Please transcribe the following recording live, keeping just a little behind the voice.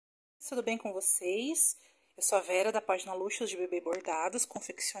Tudo bem com vocês? Eu sou a Vera, da página Luxos de Bebê Bordados,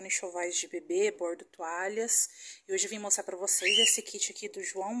 confecciono enxovais de bebê, bordo toalhas. E hoje eu vim mostrar para vocês esse kit aqui do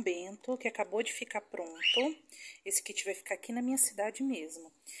João Bento, que acabou de ficar pronto. Esse kit vai ficar aqui na minha cidade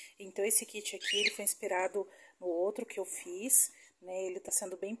mesmo. Então esse kit aqui, ele foi inspirado no outro que eu fiz, né? Ele tá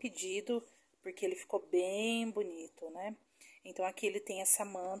sendo bem pedido, porque ele ficou bem bonito, né? Então aqui ele tem essa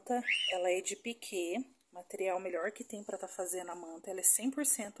manta, ela é de piquê. Material melhor que tem para estar fazendo a manta, ela é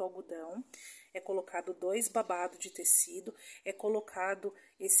 100% algodão, é colocado 2 babados de tecido, é colocado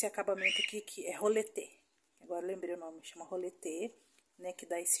esse acabamento aqui que é roletê, agora lembrei o nome, chama roletê, né, que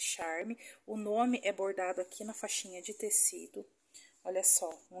dá esse charme. O nome é bordado aqui na faixinha de tecido, olha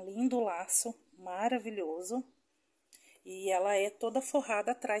só, um lindo laço, maravilhoso, e ela é toda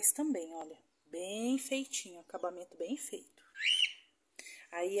forrada atrás também, olha, bem feitinho, acabamento bem feito.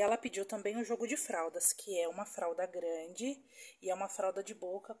 Aí ela pediu também o jogo de fraldas, que é uma fralda grande e é uma fralda de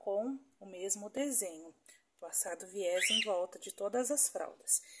boca com o mesmo desenho, passado viés em volta de todas as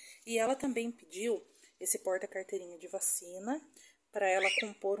fraldas. E ela também pediu esse porta-carteirinha de vacina para ela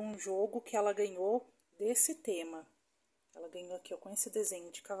compor um jogo que ela ganhou desse tema. Ela ganhou aqui ó, com esse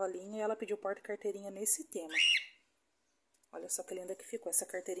desenho de cavalinho e ela pediu porta-carteirinha nesse tema. Olha só que linda que ficou. Essa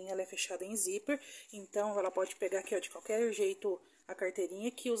carteirinha ela é fechada em zíper, então ela pode pegar aqui ó, de qualquer jeito a carteirinha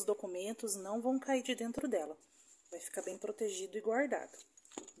que os documentos não vão cair de dentro dela. Vai ficar bem protegido e guardado,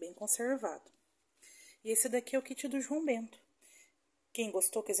 bem conservado. E esse daqui é o kit do João Bento. Quem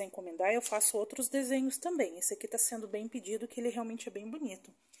gostou, quiser encomendar, eu faço outros desenhos também. Esse aqui tá sendo bem pedido, que ele realmente é bem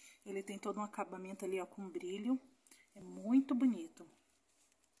bonito. Ele tem todo um acabamento ali ó, com brilho, é muito bonito.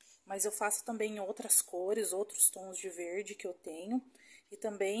 Mas eu faço também em outras cores, outros tons de verde que eu tenho. E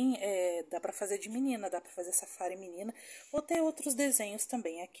também dá pra fazer de menina, dá pra fazer safari menina. Ou ter outros desenhos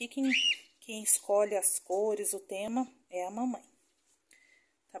também. Aqui quem escolhe as cores, o tema, é a mamãe.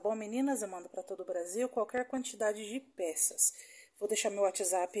 Tá bom, meninas? Eu mando pra todo o Brasil qualquer quantidade de peças. Vou deixar meu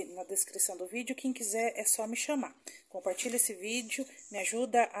WhatsApp na descrição do vídeo. Quem quiser é só me chamar. Compartilha esse vídeo, me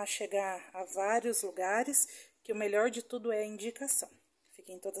ajuda a chegar a vários lugares. Que o melhor de tudo é a indicação.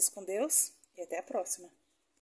 Fiquem todas com Deus e até a próxima.